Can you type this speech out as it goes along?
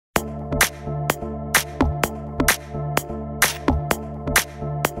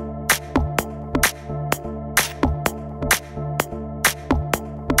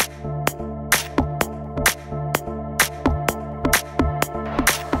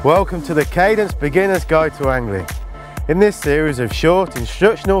Welcome to the Cadence Beginner's Guide to Angling. In this series of short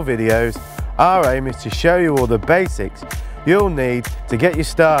instructional videos, our aim is to show you all the basics you'll need to get you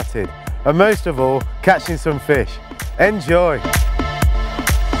started, and most of all, catching some fish. Enjoy!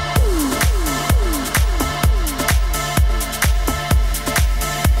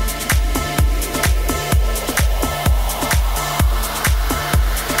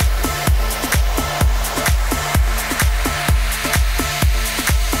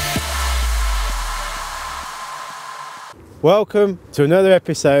 Welcome to another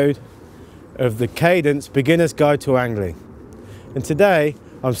episode of the Cadence Beginner's Guide to Angling. And today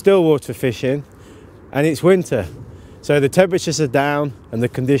I'm stillwater fishing and it's winter, so the temperatures are down and the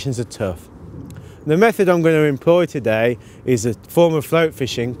conditions are tough. The method I'm going to employ today is a form of float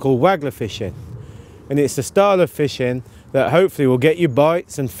fishing called Waggler fishing, and it's a style of fishing that hopefully will get you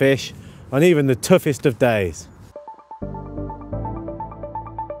bites and fish on even the toughest of days.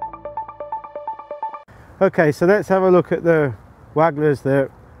 Okay, so let's have a look at the wagglers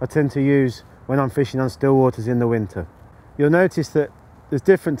that I tend to use when I'm fishing on still waters in the winter. You'll notice that there's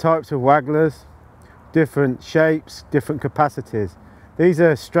different types of wagglers, different shapes, different capacities. These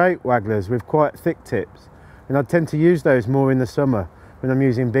are straight wagglers with quite thick tips, and I tend to use those more in the summer when I'm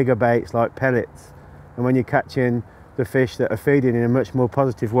using bigger baits like pellets and when you're catching the fish that are feeding in a much more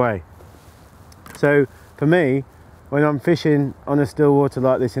positive way. So for me, when I'm fishing on a still water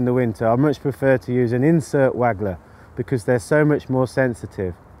like this in the winter, I much prefer to use an insert waggler because they're so much more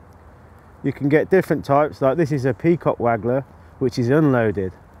sensitive. You can get different types, like this is a peacock waggler which is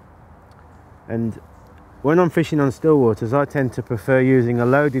unloaded, and when I'm fishing on still waters I tend to prefer using a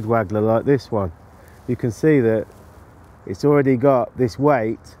loaded waggler like this one. You can see that it's already got this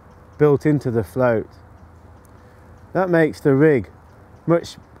weight built into the float. That makes the rig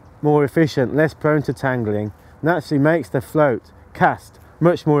much more efficient, less prone to tangling, and actually makes the float cast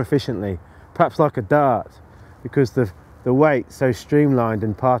much more efficiently, perhaps like a dart, because the weight's so streamlined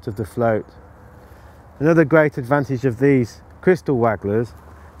and part of the float. Another great advantage of these crystal wagglers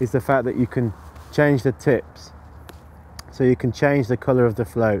is the fact that you can change the tips, so you can change the colour of the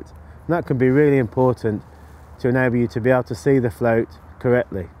float, and that can be really important to enable you to be able to see the float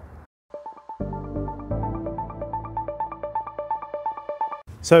correctly.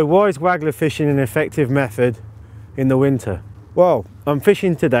 So why is waggler fishing an effective method in the winter? Well, I'm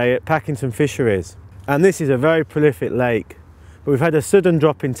fishing today at Packington Fisheries, and this is a very prolific lake, but we've had a sudden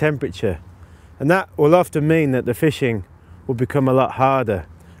drop in temperature, and that will often mean that the fishing will become a lot harder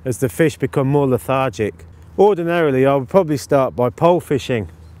as the fish become more lethargic. Ordinarily I would probably start by pole fishing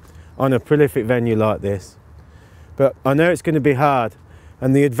on a prolific venue like this, but I know it's going to be hard,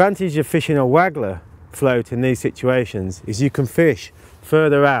 and the advantage of fishing a waggler float in these situations is you can fish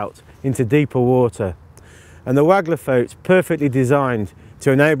further out into deeper water, and the waggler float's perfectly designed to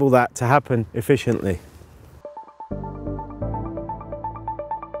enable that to happen efficiently.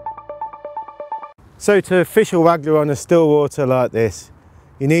 So to fish a waggler on a still water like this,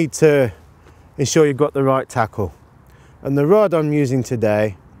 you need to ensure you've got the right tackle, and the rod I'm using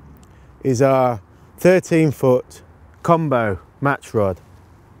today is our 13-foot combo match rod,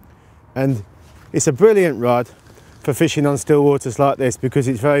 and it's a brilliant rod for fishing on still waters like this because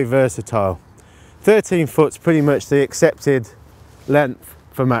it's very versatile. 13 foot's pretty much the accepted length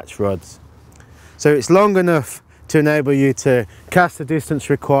for match rods, so it's long enough to enable you to cast the distance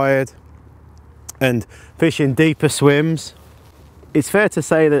required and fish in deeper swims. It's fair to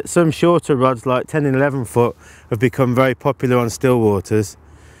say that some shorter rods like 10 and 11 foot have become very popular on still waters,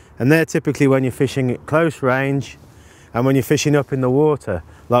 and they're typically when you're fishing at close range and when you're fishing up in the water,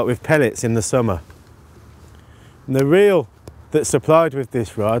 like with pellets in the summer. And the reel that's supplied with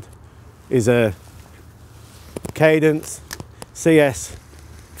this rod is a Cadence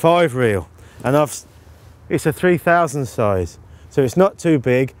CS5 reel, and it's a 3000 size, so it's not too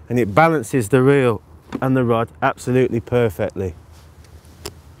big and it balances the reel and the rod absolutely perfectly.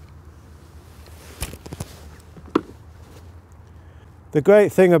 The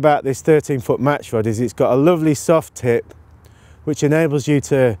great thing about this 13-foot match rod is it's got a lovely soft tip which enables you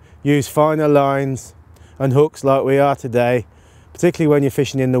to use finer lines and hooks like we are today, particularly when you're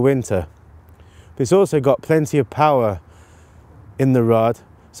fishing in the winter. But it's also got plenty of power in the rod,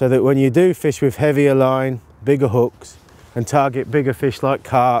 so that when you do fish with heavier line, bigger hooks, and target bigger fish like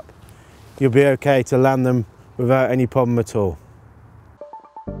carp, you'll be okay to land them without any problem at all.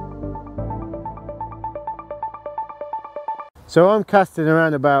 So I'm casting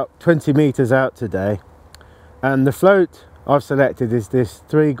around about 20 metres out today, and the float I've selected is this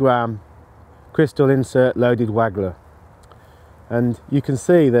 3-gram crystal insert loaded waggler, and you can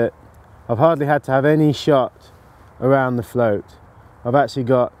see that I've hardly had to have any shot around the float. I've actually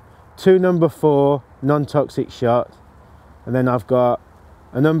got 2 number 4 non-toxic shot, and then I've got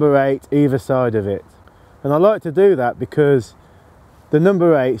a number 8 either side of it. And I like to do that because the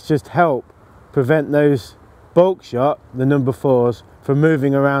number 8s just help prevent those bulk shot, the number 4s, from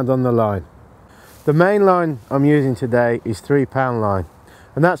moving around on the line. The main line I'm using today is 3-pound line,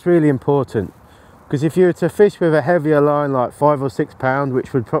 and that's really important because if you were to fish with a heavier line like 5 or 6 pound,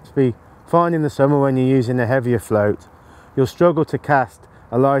 which would perhaps be fine in the summer when you're using a heavier float, you'll struggle to cast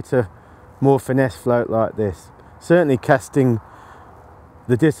a lighter, more finesse float like this. Certainly casting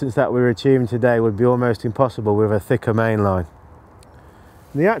the distance that we're achieving today would be almost impossible with a thicker main line.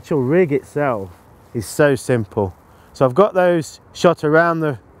 The actual rig itself is so simple. So I've got those shot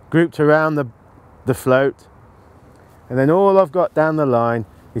around grouped around the float, and then all I've got down the line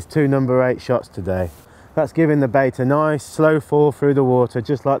is 2 number 8 shots today. That's giving the bait a nice slow fall through the water,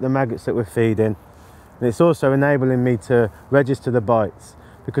 just like the maggots that we're feeding. And it's also enabling me to register the bites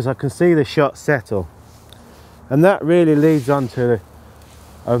because I can see the shot settle. And that really leads on to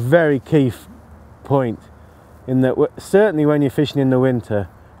a very key point, in that certainly when you're fishing in the winter,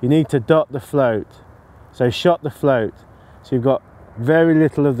 you need to dot the float. So shot the float, so you've got very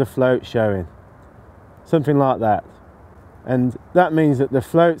little of the float showing. Something like that. And that means that the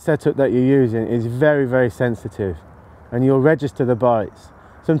float setup that you're using is very, very sensitive, and you'll register the bites.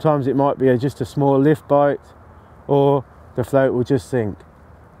 Sometimes it might be just a small lift bite, or the float will just sink.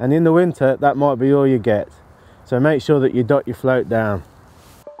 And in the winter, that might be all you get. So make sure that you dot your float down.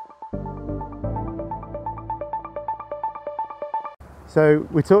 So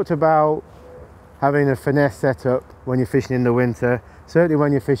we talked about having a finesse setup when you're fishing in the winter, certainly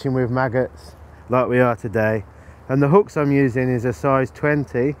when you're fishing with maggots like we are today. And the hooks I'm using is a size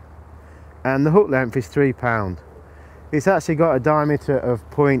 20, and the hook length is 3 pound. It's actually got a diameter of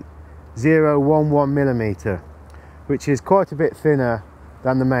 0.011 millimeter, which is quite a bit thinner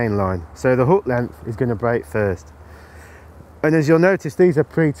than the main line. So the hook length is going to break first. And as you'll notice, these are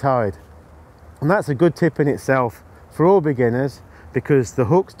pre-tied. And that's a good tip in itself for all beginners, because the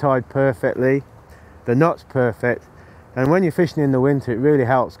hook's tied perfectly, the knot's perfect, and when you're fishing in the winter it really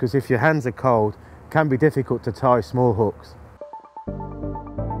helps, because if your hands are cold it can be difficult to tie small hooks.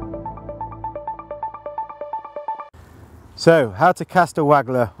 So how to cast a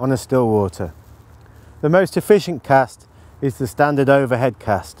waggler on a still water. The most efficient cast is the standard overhead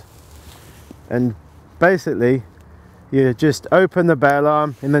cast, and basically you just open the bail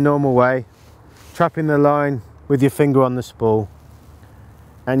arm in the normal way, trapping the line with your finger on the spool,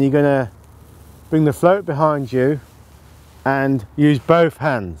 and you're going to bring the float behind you and use both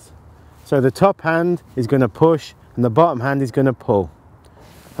hands. So the top hand is going to push and the bottom hand is going to pull.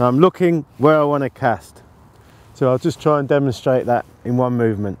 And I'm looking where I want to cast. So I'll just try and demonstrate that in one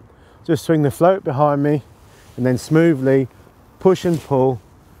movement. Just swing the float behind me and then smoothly push and pull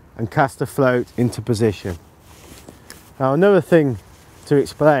and cast the float into position. Now another thing to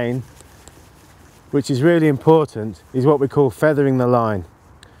explain, which is really important, is what we call feathering the line.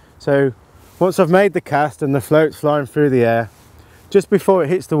 So once I've made the cast and the float's flying through the air, just before it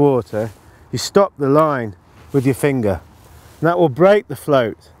hits the water, you stop the line with your finger. And that will break the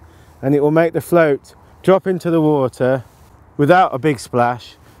float, and it will make the float drop into the water without a big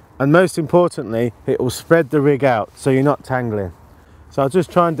splash, and most importantly, it will spread the rig out so you're not tangling. So I'll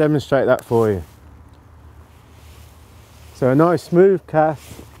just try and demonstrate that for you. So a nice smooth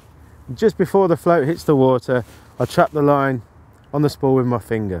cast. Just before the float hits the water, I trap the line on the spool with my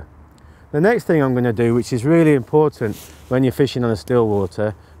finger. The next thing I'm going to do, which is really important when you're fishing on a still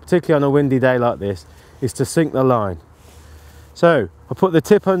water, particularly on a windy day like this, is to sink the line. So I put the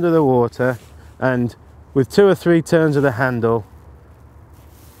tip under the water, and with 2 or 3 turns of the handle,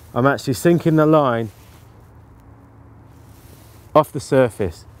 I'm actually sinking the line off the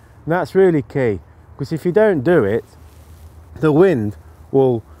surface. And that's really key, because if you don't do it, the wind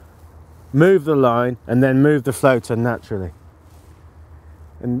will move the line and then move the float unnaturally.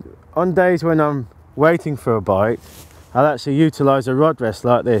 And on days when I'm waiting for a bite, I'll actually utilise a rod rest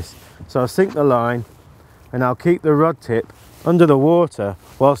like this. So I'll sink the line and I'll keep the rod tip under the water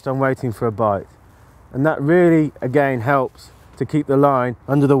whilst I'm waiting for a bite. And that really, again, helps to keep the line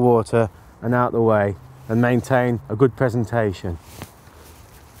under the water and out the way and maintain a good presentation.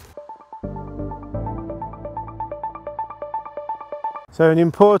 So an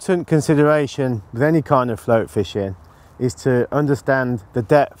important consideration with any kind of float fishing is to understand the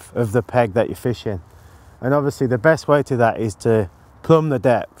depth of the peg that you're fishing. And obviously the best way to that is to plumb the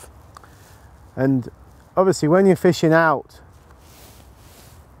depth. And obviously when you're fishing out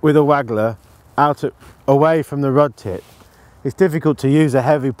with a waggler, away from the rod tip, it's difficult to use a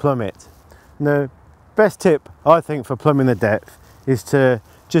heavy plummet. And the best tip, I think, for plumbing the depth is to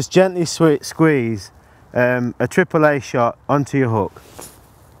just gently squeeze a AAA shot onto your hook.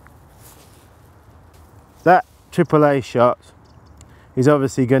 That AAA shot is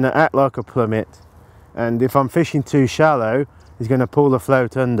obviously going to act like a plummet, and if I'm fishing too shallow, it's going to pull the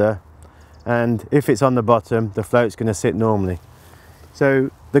float under, and if it's on the bottom, the float's going to sit normally.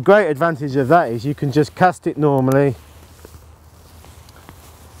 So the great advantage of that is you can just cast it normally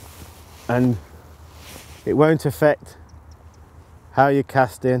and it won't affect how you're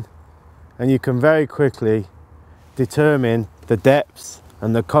casting, and you can very quickly determine the depths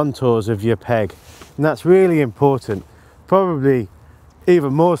and the contours of your peg, and that's really important, probably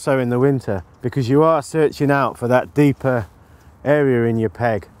even more so in the winter, because you are searching out for that deeper area in your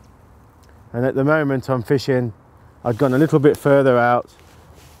peg. And at the moment I'm fishing, I'd gone a little bit further out,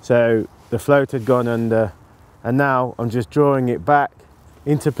 so the float had gone under, and now I'm just drawing it back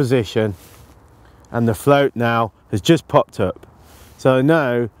into position, and the float now has just popped up. So I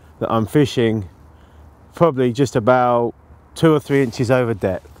know that I'm fishing probably just about 2 or 3 inches over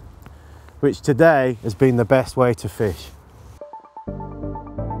depth, which today has been the best way to fish.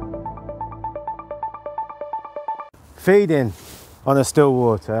 Feeding on a still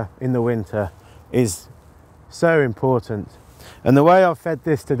water in the winter is so important, and the way I've fed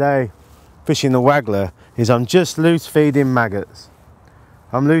this today fishing the Waggler is I'm just loose feeding maggots.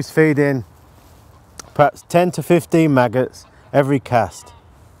 I'm loose feeding perhaps 10 to 15 maggots every cast,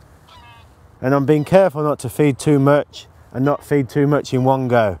 and I'm being careful not to feed too much and not feed too much in one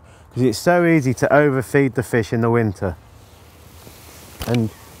go, because it's so easy to overfeed the fish in the winter. And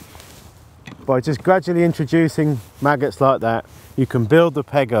by just gradually introducing maggots like that, you can build the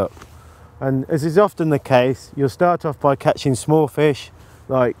peg up. And as is often the case, you'll start off by catching small fish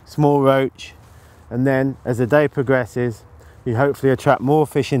like small roach, and then as the day progresses you hopefully attract more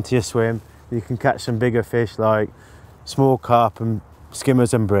fish into your swim. You can catch some bigger fish like small carp and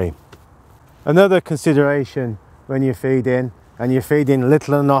skimmers and bream. Another consideration when you're feeding, and you're feeding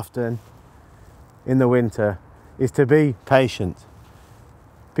little and often in the winter, is to be patient.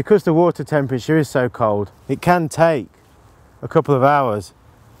 Because the water temperature is so cold, it can take a couple of hours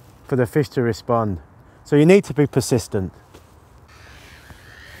for the fish to respond. So you need to be persistent.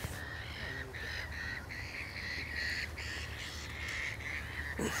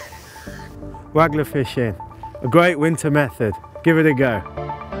 Waggler fishing, a great winter method. Give it a go.